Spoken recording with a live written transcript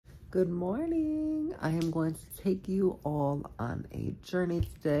Good morning. I am going to take you all on a journey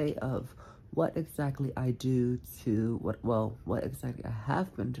today of what exactly I do to, what exactly I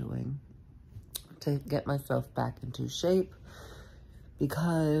have been doing to get myself back into shape.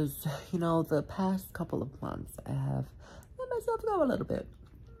 Because, the past couple of months, I have let myself go a little bit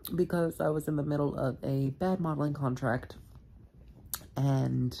because I was in the middle of a bad modeling contract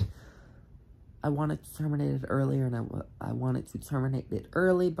and I wanted to terminate it earlier, and I wanted to terminate it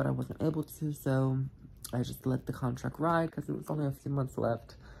early, but I wasn't able to, so I just let the contract ride because it was only a few months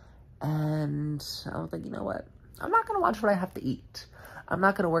left. And I was like, you know what? I'm not going to watch what I have to eat. I'm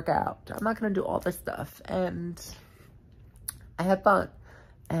not going to work out. I'm not going to do all this stuff. And I had fun.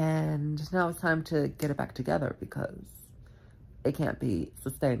 And now it's time to get it back together because it can't be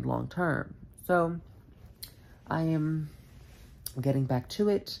sustained long term. So I am getting back to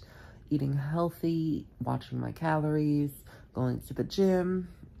it. Eating healthy, watching my calories, going to the gym,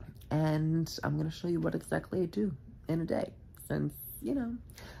 and I'm going to show you what exactly I do in a day since,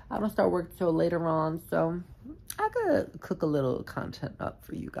 I don't start work till later on, so I could cook a little content up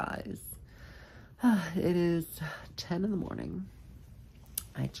for you guys. It is 10 in the morning.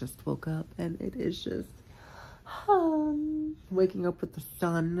 I just woke up and it is just waking up with the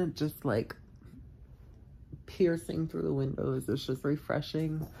sun just like piercing through the windows. It's just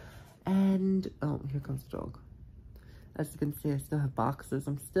refreshing. And, oh, here comes the dog. As you can see, I still have boxes.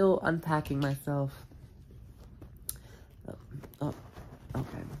 I'm still unpacking myself. Oh,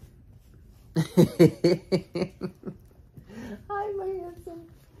 okay. Hi, my handsome.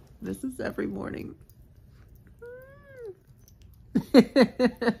 This is every morning.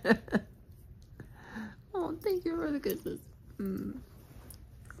 Oh, thank you for the kisses.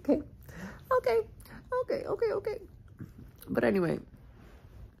 Okay. But anyway,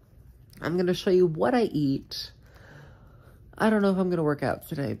 I'm going to show you what I eat. I don't know if I'm going to work out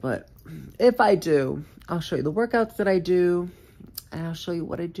today, but if I do, I'll show you the workouts that I do, and I'll show you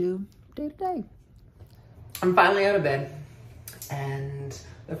what I do day to day. I'm finally out of bed, and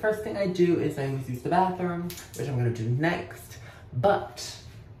the first thing I do is I always use the bathroom, which I'm going to do next, but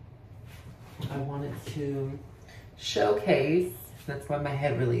I wanted to showcase, that's why my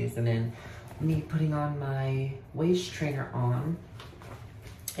head really isn't in, me putting on my waist trainer on.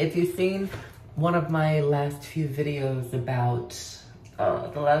 If you've seen one of my last few videos about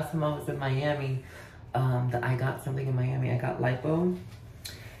the last time I was in Miami, that I got something in Miami, I got lipo.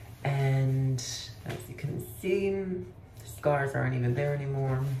 And as you can see, the scars aren't even there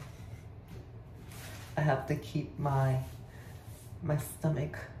anymore. I have to keep my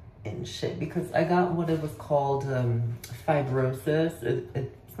stomach in shape because I got what it was called fibrosis.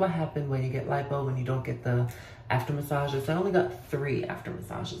 It's what happened when you get lipo, when you don't get the after massages. I only got 3 after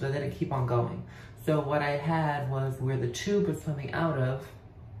massages. I didn't keep on going. So what I had was where the tube was coming out of,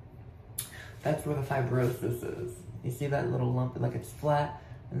 that's where the fibrosis is. You see that little lump, like it's flat,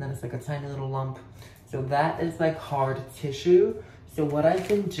 and then it's like a tiny little lump. So that is like hard tissue. So what I've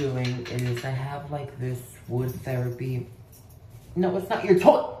been doing is I have like this wood therapy. No, it's not your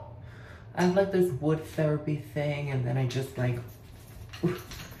toy. I have like this wood therapy thing, and then I just like,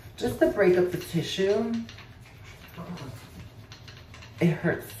 just to break up the tissue. It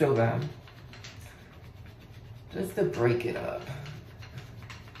hurts so bad. Just to break it up.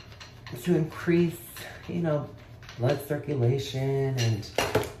 To increase, blood circulation and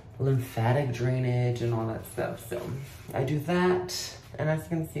lymphatic drainage and all that stuff. So I do that. And as you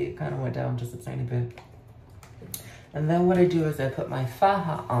can see, it kind of went down just a tiny bit. And then what I do is I put my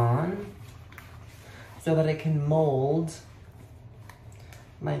faja on so that I can mold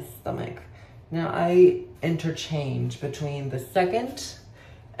my stomach. Now I interchange between the 2nd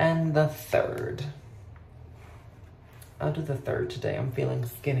and the 3rd. I'll do the 3rd today. I'm feeling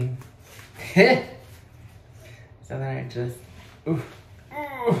skinny. So then I just,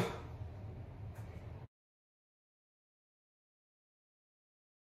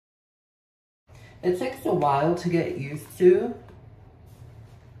 It takes a while to get used to,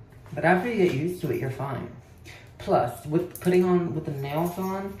 but after you get used to it, you're fine. Plus, with the nails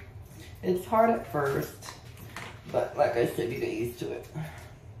on, it's hard at first, but like I said, you get used to it.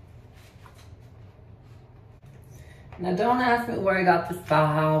 Now, don't ask me where I got this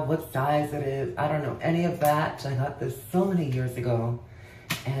faja, what size it is. I don't know any of that. I got this so many years ago,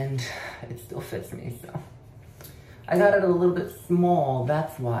 and it still fits me, so. I got it a little bit small,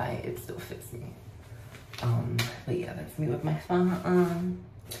 that's why it still fits me. But yeah, that's me with my faja on.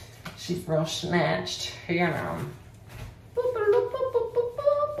 She's real snatched,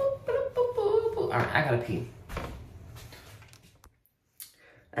 All right, I gotta pee.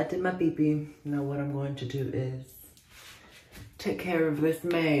 I did my pee-pee. Now what I'm going to do is take care of this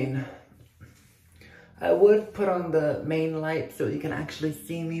mane. I would put on the main light so you can actually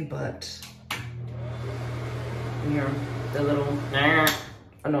see me, but you're a little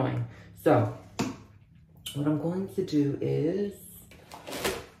annoying. So what I'm going to do is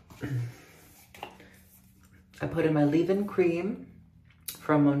I put in my leave-in cream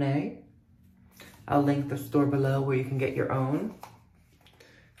from Monat. I'll link the store below where you can get your own.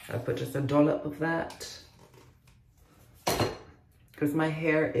 I put just a dollop of that because my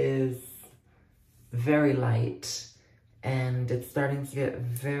hair is very light and it's starting to get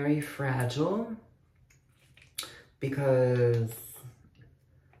very fragile because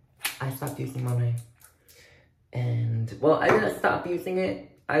I stopped using Monat. And well, I didn't stop using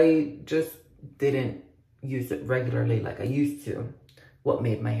it. I just didn't use it regularly like I used to. What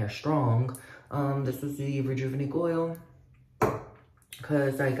made my hair strong? This is the Rejuvenate oil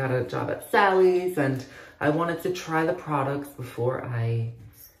because I got a job at Sally's and I wanted to try the products before I,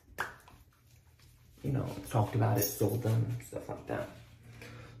 you know, talked about it, sold them, stuff like that.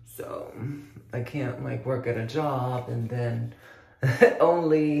 So I can't like work at a job and then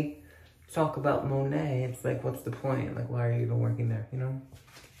only talk about Monat. It's like, what's the point? Like, why are you even working there, you know?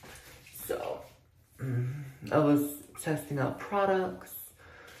 So I was testing out products,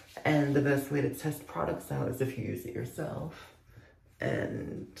 and the best way to test products out is if you use it yourself.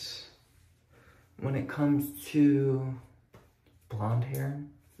 And when it comes to blonde hair,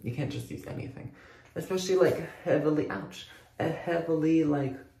 you can't just use anything, especially like heavily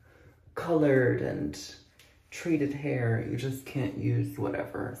like colored and treated hair. You just can't use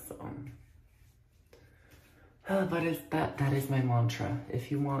whatever. So but that is my mantra.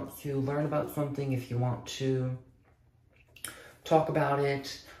 If you want to learn about something, if you want to talk about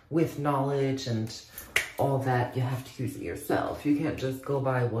it with knowledge and all that, you have to use it yourself. You can't just go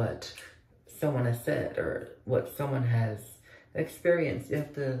by what someone has said or what someone has experienced. You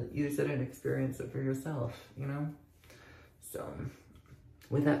have to use it and experience it for yourself, you know? So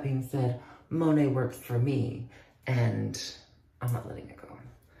with that being said, Monat works for me and I'm not letting it go.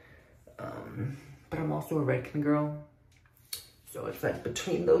 But I'm also a Redken girl. So it's like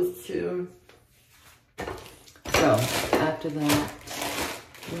between those two. So after that,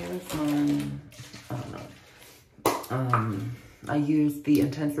 where's my, I don't know. I use the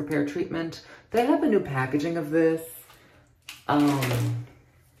Intense Repair Treatment. They have a new packaging of this.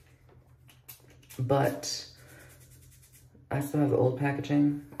 But I still have the old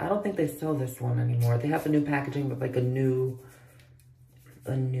packaging. I don't think they sell this one anymore. They have a new packaging with like a new,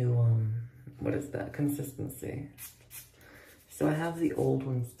 what is that? Consistency. So I have the old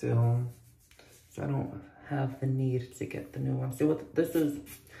one still. So I don't have the need to get the new one. So what this is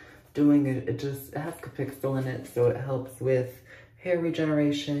doing, it has Capixyl in it. So it helps with hair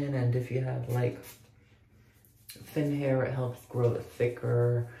regeneration. And if you have like thin hair, it helps grow it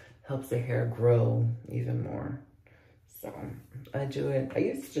thicker, helps the hair grow even more. So I do it, I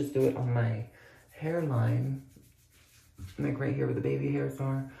used to just do it on my hairline, like right here where the baby hairs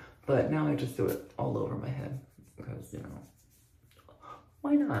are. But now I just do it all over my head because, you know,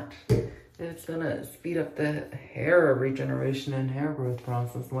 why not? It's gonna speed up the hair regeneration and hair growth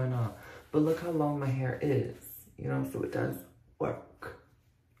process, why not? But look how long my hair is, you know, so it does work.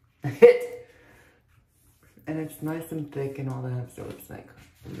 And it's nice and thick and all that, so it's like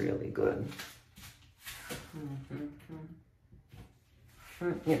really good.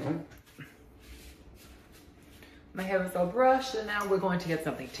 You know, my hair is all brushed and now we're going to get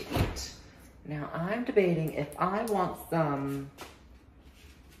something to eat. Now I'm debating if I want some,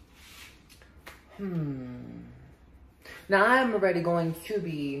 Now I'm already going to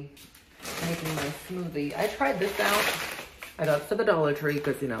be making my smoothie. I tried this out. I got it to the Dollar Tree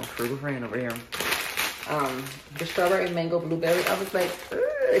because, you know, frugal friend over here. The strawberry mango blueberry. I was like,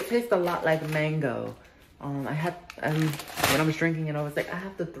 it tastes a lot like mango. When I was drinking it, I was like, I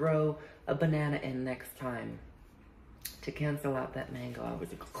have to throw a banana in next time to cancel out that mango. I was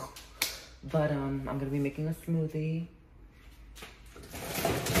like, oh. But I'm gonna be making a smoothie.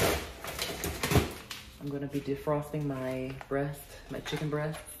 I'm gonna be defrosting my chicken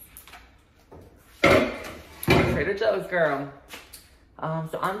breast. Trader Joe's, girl.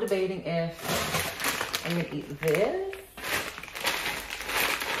 So I'm debating if I'm gonna eat this,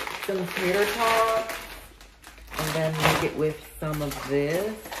 some tater tots, and then make it with some of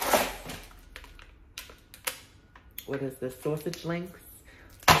this. What is this? Sausage links.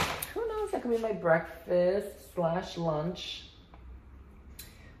 Who knows? That could be my breakfast / lunch.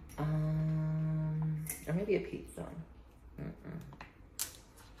 Or maybe a pizza.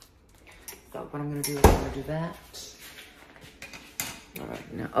 So what I'm gonna do is I'm gonna do that. All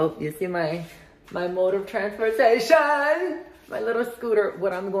right, now, oh, you see my mode of transportation. my little scooter.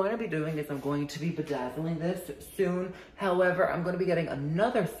 What I'm going to be doing is I'm going to be bedazzling this soon. However, I'm going to be getting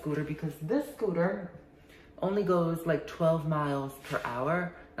another scooter because this scooter only goes like 12 miles per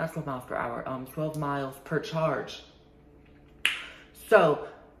hour. Not 12 miles per hour, 12 miles per charge. So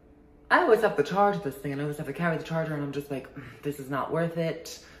I always have to charge this thing and I always have to carry the charger, and I'm just like, this is not worth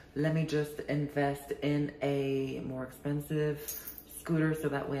it. Let me just invest in a more expensive scooter so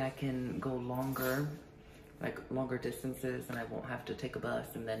that way I can go longer, like longer distances, and I won't have to take a bus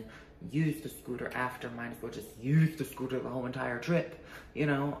and then use the scooter after. Might as well just use the scooter the whole entire trip, you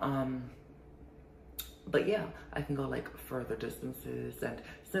know? But yeah, I can go like further distances. And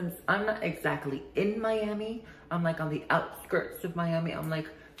since I'm not exactly in Miami, I'm like on the outskirts of Miami. I'm like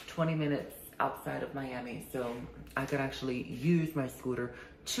 20 minutes outside of Miami. So I could actually use my scooter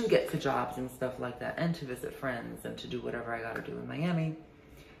to get to jobs and stuff like that, and to visit friends and to do whatever I gotta do in Miami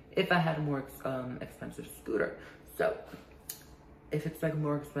if I had a more expensive scooter. So if it's like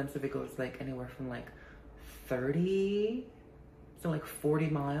more expensive, it goes like anywhere from like 30 to like 40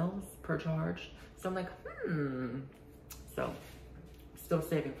 miles per charge. So I'm like, So still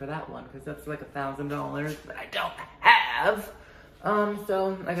saving for that one because that's like $1,000 that I don't have.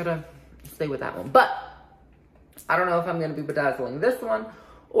 So I gotta stay with that one. But I don't know if I'm gonna be bedazzling this one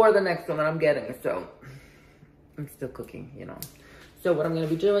or the next one that I'm getting. So I'm still cooking, you know. So what I'm gonna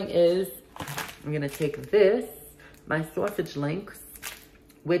be doing is I'm gonna take this, my sausage links,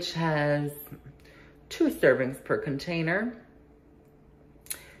 which has 2 servings per container.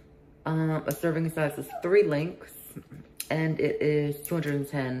 A serving size is 3 links, and it is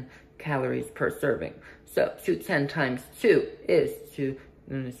 210 calories per serving. So 210 times 2 is 2,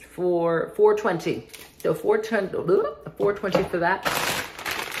 and it's 420. So 420 for that.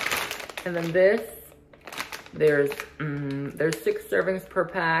 And then this, there's 6 servings per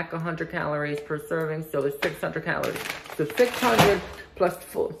pack, 100 calories per serving, so it's 600 calories. So 600 plus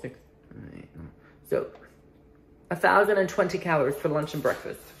 4, 6, 8, so 1,020 calories for lunch and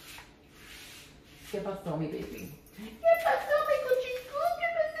breakfast. ¿Qué pasó, mi baby? ¿Qué pasó, mi cuchico? ¿Qué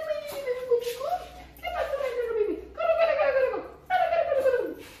pasó, mi cuchico? ¿Qué pasó, mi little baby?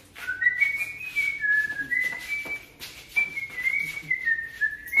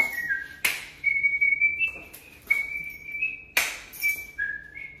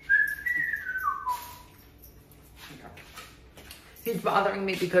 He's bothering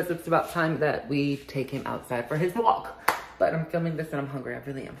me because it's about time that we take him outside for his walk. But I'm filming this and I'm hungry. I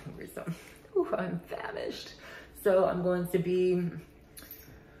really am hungry, so I'm famished. So I'm going to be,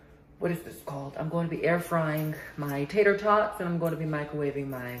 what is this called? I'm going to be air frying my tater tots, and I'm going to be microwaving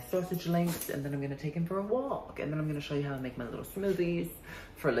my sausage links, and then I'm going to take him for a walk. And then I'm going to show you how I make my little smoothies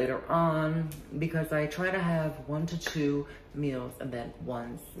for later on, because I try to have 1 to 2 meals and then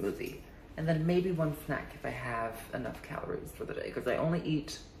 1 smoothie. And then maybe 1 snack if I have enough calories for the day, because I only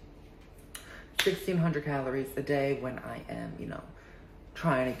eat 1,600 calories a day when I am, you know,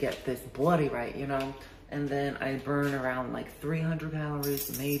 trying to get this bloody right, you know. And then I burn around like 300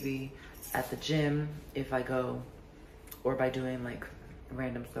 calories maybe at the gym if I go, or by doing like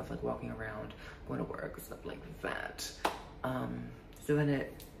random stuff like walking around, going to work, stuff like that. So then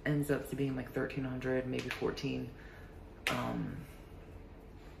it ends up to being like 1,300, maybe 14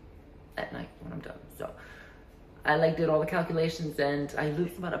 at night when I'm done. So I like did all the calculations, and I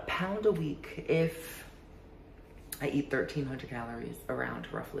lose about 1 pound a week if I eat 1,300 calories around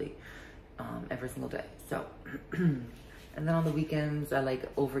roughly every single day. So, and then on the weekends, I like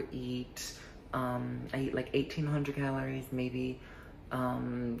overeat. I eat like 1,800 calories, maybe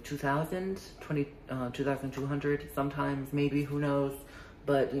 2,200 sometimes, maybe, who knows.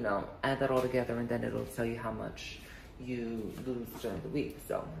 But, you know, add that all together and then it'll tell you how much you lose during the week.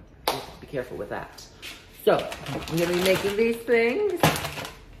 So you have to be careful with that. So I'm gonna be making these things.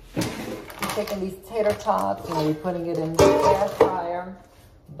 I'm taking these tater tots and I'll be putting it in the air fryer.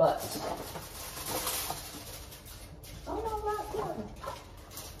 But, oh no, not one.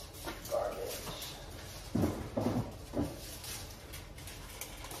 Garbage.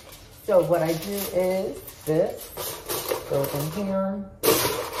 So what I do is this goes in here.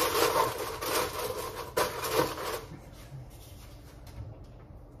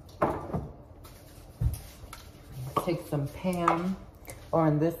 Take some Pam, or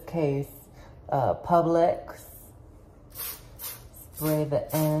in this case, Publix. Spray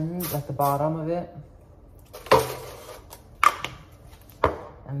the end, like the bottom of it.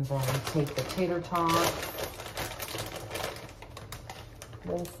 And then take the tater tot.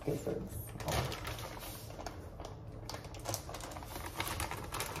 Those scissors.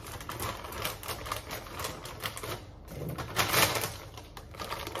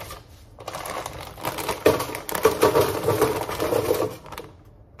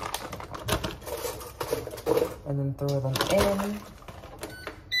 and then throw them in.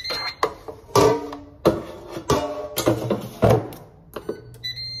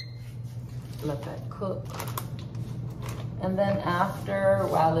 Let that cook. And then after,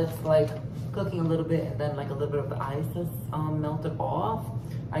 while it's like cooking a little bit and then like a little bit of the ice has melted off,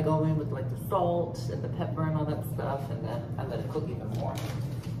 I go in with like the salt and the pepper and all that stuff, and then I let it cook even more.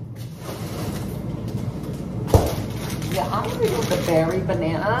 Yeah, I'm gonna use the berry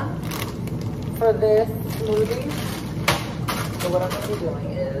banana for this smoothie. So what I'm gonna be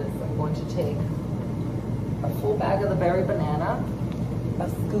doing is I'm going to take a full bag of the berry banana, a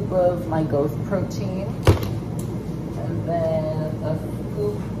scoop of my Ghost protein, and then a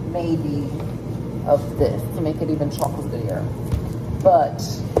scoop maybe of this to make it even chocolatier. But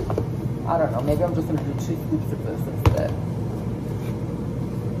I don't know, maybe I'm just gonna do 2 scoops of this instead.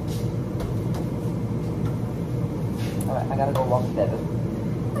 All right, I gotta go walk Devin.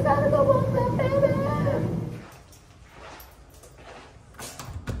 I gotta go walk that baby.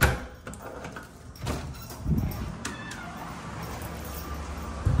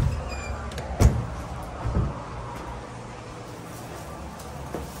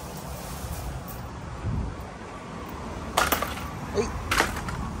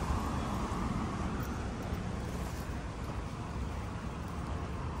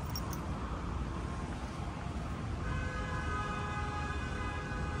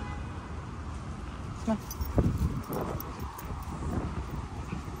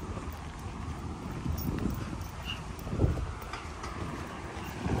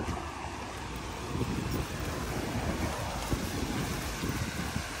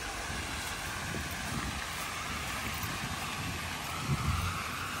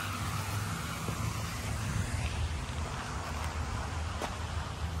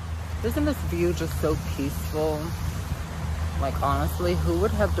 Isn't this view just so peaceful? Like, honestly, who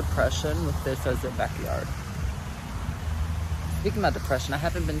would have depression with this as their backyard? Speaking about depression, I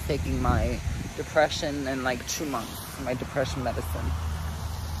haven't been taking my depression in like 2 months, my depression medicine.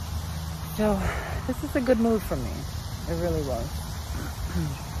 So, this is a good move for me. It really was.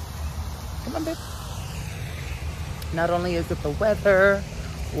 Come on, babe. Not only is it the weather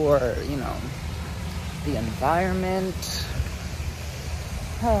or, you know, the environment,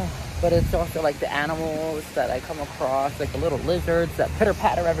 but it's also like the animals that I come across, like the little lizards that pitter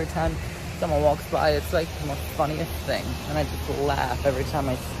patter every time someone walks by. It's like the most funniest thing, and I just laugh every time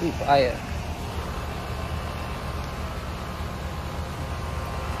I sweep by it.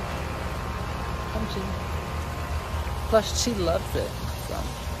 Come, she. Plus, she loves it. So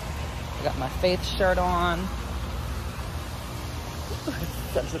I got my Faith shirt on.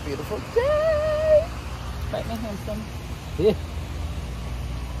 It's such a beautiful day. Right, my handsome. Yeah.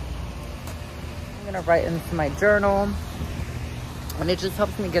 I'm gonna write into my journal, and it just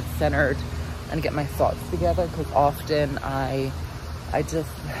helps me get centered and get my thoughts together, because often I've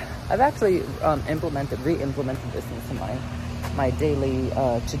actually re-implemented this into my daily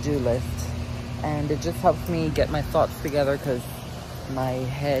to-do list, and it just helps me get my thoughts together, because my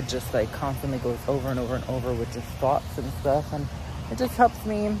head just like constantly goes over and over and over with just thoughts and stuff, and it just helps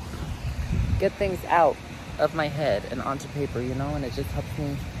me get things out of my head and onto paper, you know, and it just helps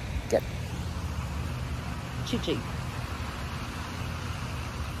me get Chi-Chi.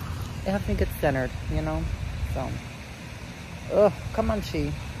 It helps me get centered, you know? So, ugh, come on,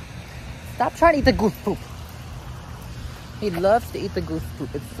 Chi. Stop trying to eat the goose poop. He loves to eat the goose poop.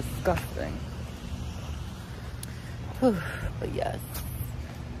 It's disgusting. Whew, but yes.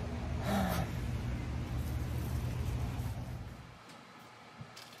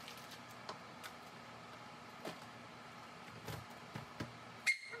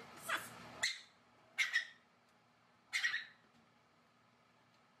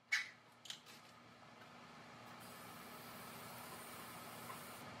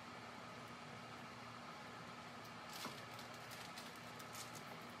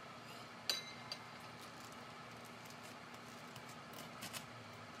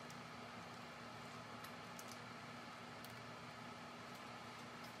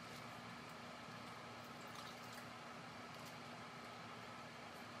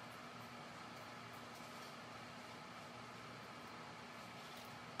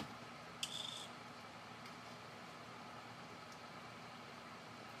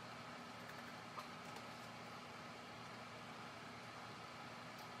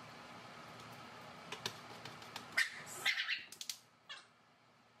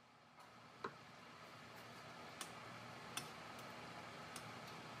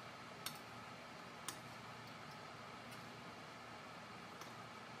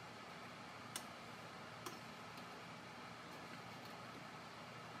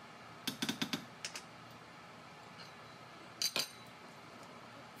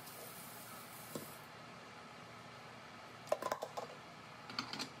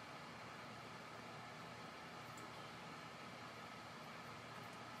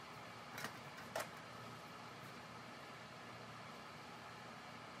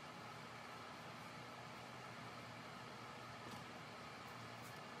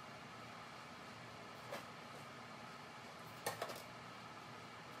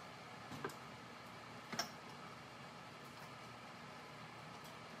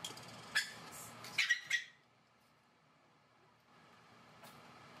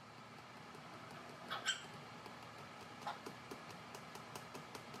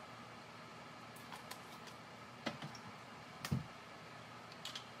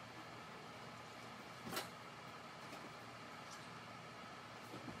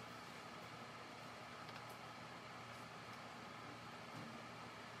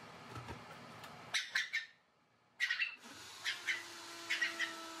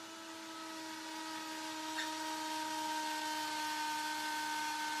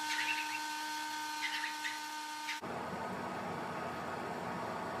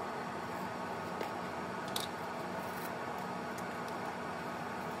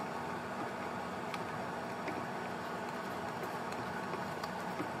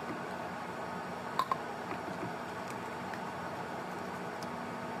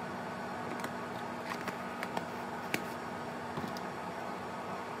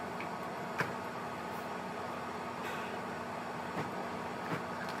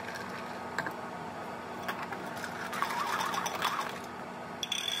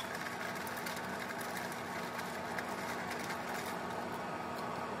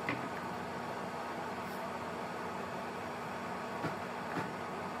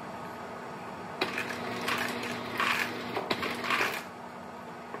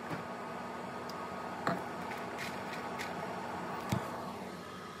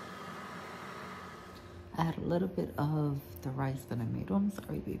 had a little bit of the rice that I made. Oh, I'm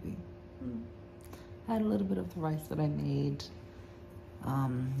sorry, baby. I had a little bit of the rice that I made.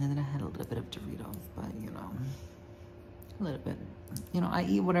 And then I had a little bit of Doritos, but you know, a little bit. You know, I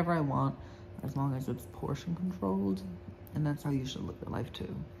eat whatever I want as long as it's portion controlled. And that's how you should live your life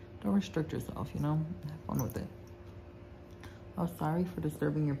too. Don't restrict yourself, you know? Have fun with it. Oh, sorry for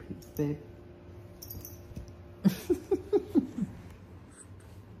disturbing your peace, babe.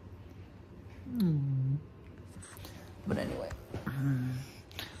 But anyway,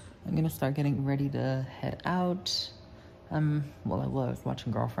 I'm gonna start getting ready to head out. Well, I was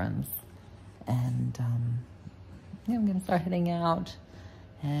watching Girlfriends, and yeah, I'm gonna start heading out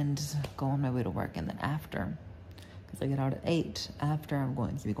and go on my way to work. And then after, because I get out at 8, after I'm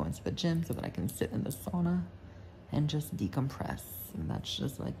going to be going to the gym so that I can sit in the sauna and just decompress. And that's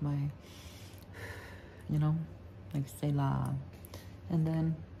just like my, you know, like say la. And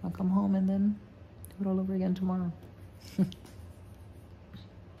then I'll come home and then do it all over again tomorrow.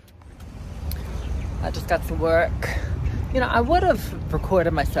 I just got to work. You know, I would have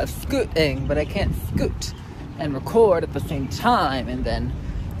recorded myself scooting, but I can't scoot and record at the same time. And then,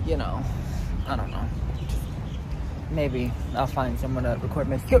 you know, I don't know. Maybe I'll find someone to record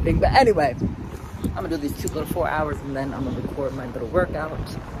my scooting. But anyway, I'm gonna do these cute little 4 hours, and then I'm gonna record my little workout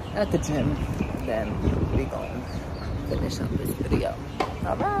at the gym. Then we gonna finish up this video.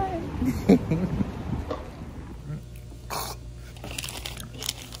 All right.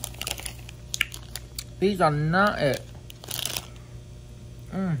 These are not it.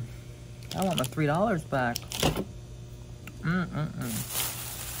 I want my $3 back.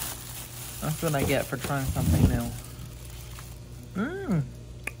 That's what I get for trying something new.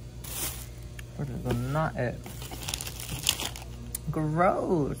 What is not it?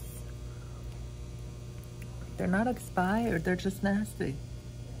 Gross. They're not expired. They're just nasty.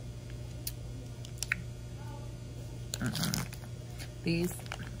 These,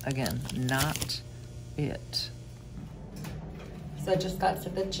 again, not it. So I just got to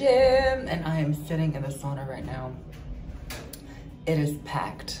the gym and I am sitting in the sauna right now. It is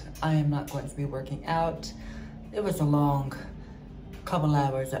packed. I am not going to be working out. It was a long couple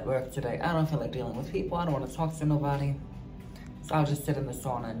hours at work today. I don't feel like dealing with people. I don't want to talk to nobody. So I'll just sit in the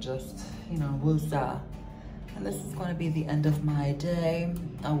sauna and just, you know, woosah. And this is going to be the end of my day.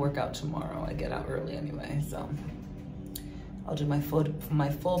 I'll work out tomorrow. I get out early anyway, so I'll do my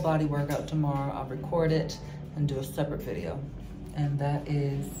full body workout tomorrow. I'll record it and do a separate video. And that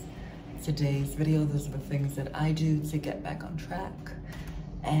is today's video. Those are the things that I do to get back on track.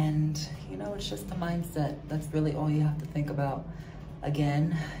 And, you know, it's just the mindset. That's really all you have to think about.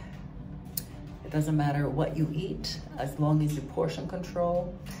 Again, it doesn't matter what you eat, as long as you portion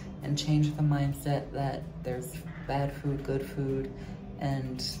control and change the mindset that there's bad food, good food,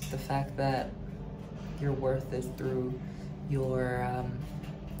 and the fact that your worth is through your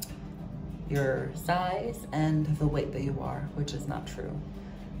size and the weight that you are, which is not true.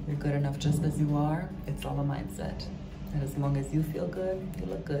 You're good enough just as you are. It's all a mindset. And as long as you feel good, you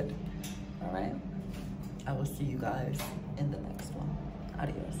look good. All right? I will see you guys in the next one.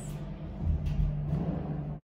 Adios.